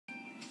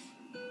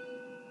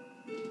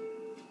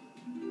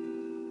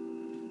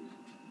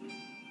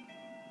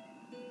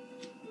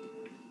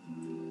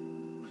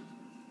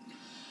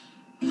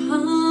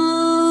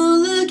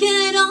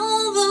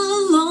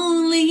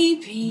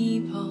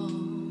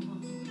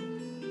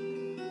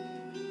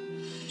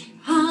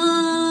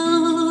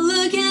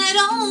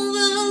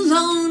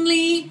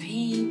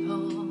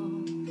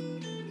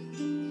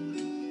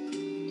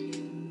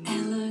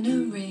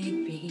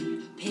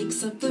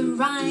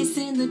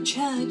the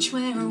church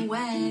where a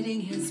wedding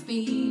has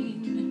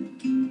been.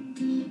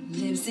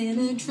 Lives in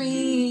a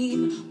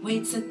dream,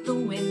 waits at the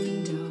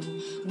window,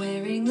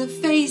 wearing the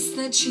face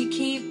that she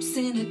keeps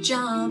in a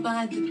jar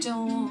by the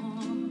door.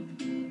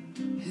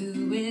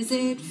 Who is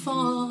it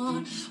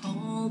for?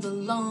 All the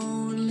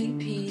lonely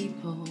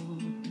people.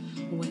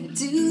 Where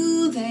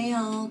do they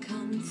all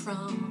come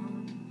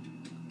from?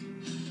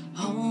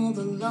 All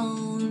the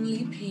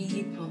lonely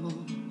people.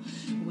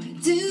 Where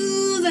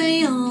do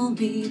they all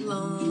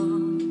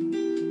belong?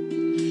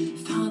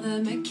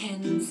 Father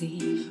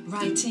Mackenzie,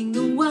 writing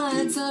the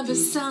words of a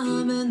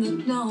sermon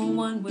that no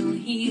one will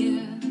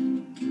hear.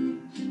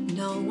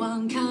 No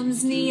one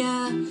comes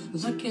near,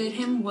 look at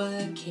him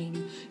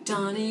working,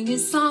 darning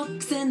his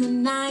socks in the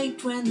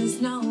night when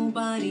there's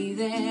nobody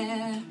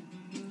there.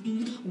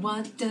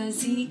 What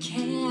does he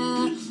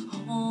care?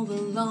 All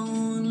the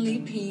lonely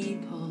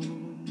people,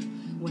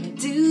 where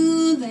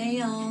do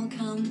they all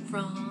come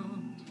from?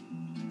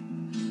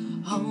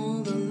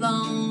 All the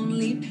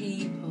lonely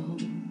people,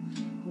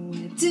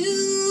 where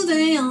do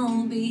they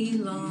all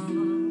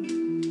belong?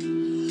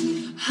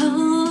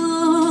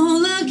 Oh,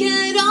 look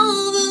at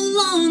all the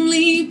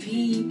lonely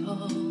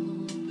people.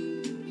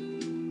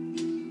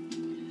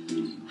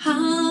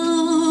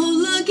 Oh,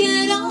 look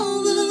at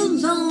all the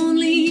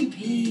lonely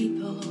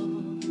people.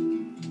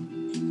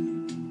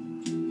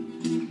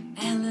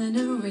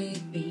 Eleanor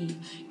Rigby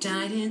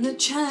died in the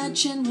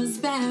church and was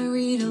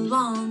buried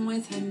along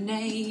with her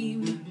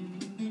name.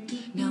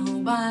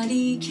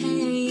 Nobody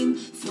came.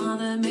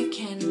 Father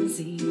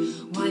Mackenzie,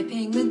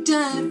 wiping the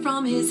dirt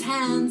from his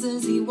hands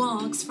as he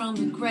walks from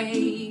the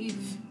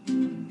grave.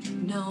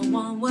 No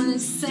one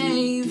was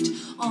saved.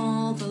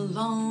 All the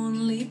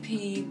lonely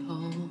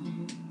people,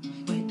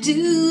 where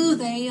do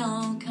they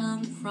all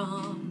come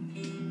from?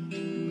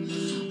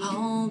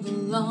 All the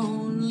lonely